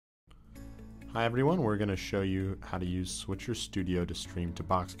Hi everyone, we're going to show you how to use Switcher Studio to stream to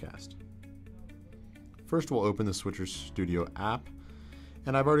BoxCast. First we'll open the Switcher Studio app,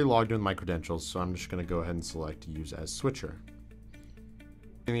 and I've already logged in with my credentials, so I'm just going to go ahead and select Use as Switcher.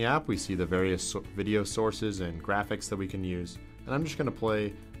 In the app we see the various video sources and graphics that we can use, and I'm just going to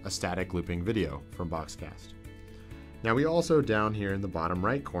play a static looping video from BoxCast. Now we also down here in the bottom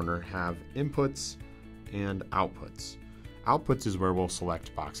right corner have inputs and outputs. Outputs is where we'll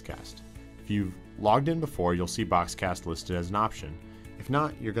select BoxCast. If you've logged in before, you'll see BoxCast listed as an option. If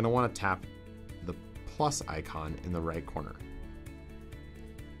not, you're going to want to tap the plus icon in the right corner.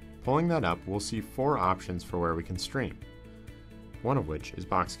 Pulling that up, we'll see 4 options for where we can stream, one of which is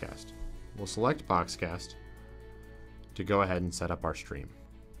BoxCast. We'll select BoxCast to go ahead and set up our stream.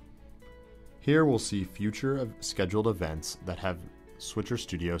 Here we'll see future scheduled events that have Switcher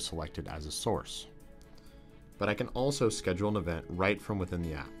Studio selected as a source. But I can also schedule an event right from within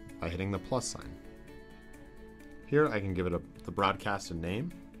the app by hitting the plus sign. Here I can give it the broadcasted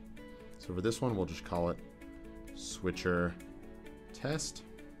name. So for this one we'll just call it Switcher Test,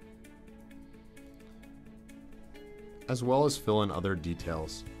 as well as fill in other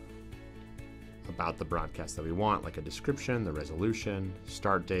details about the broadcast that we want, like a description, the resolution,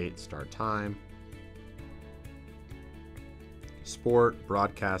 start date, start time, sport,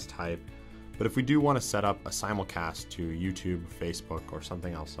 broadcast type. But if we do want to set up a simulcast to YouTube, Facebook, or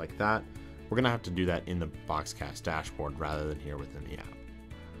something else like that, we're going to have to do that in the BoxCast dashboard rather than here within the app.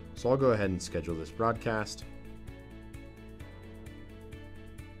 So I'll go ahead and schedule this broadcast,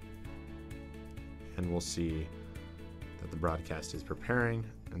 and we'll see that the broadcast is preparing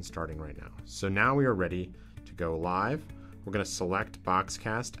and starting right now. So now we are ready to go live. We're going to select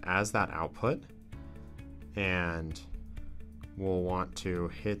BoxCast as that output, and we'll want to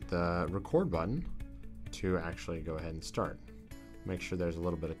hit the record button to actually go ahead and start. Make sure there's a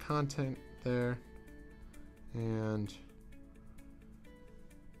little bit of content there, and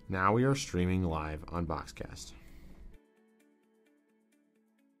now we are streaming live on BoxCast.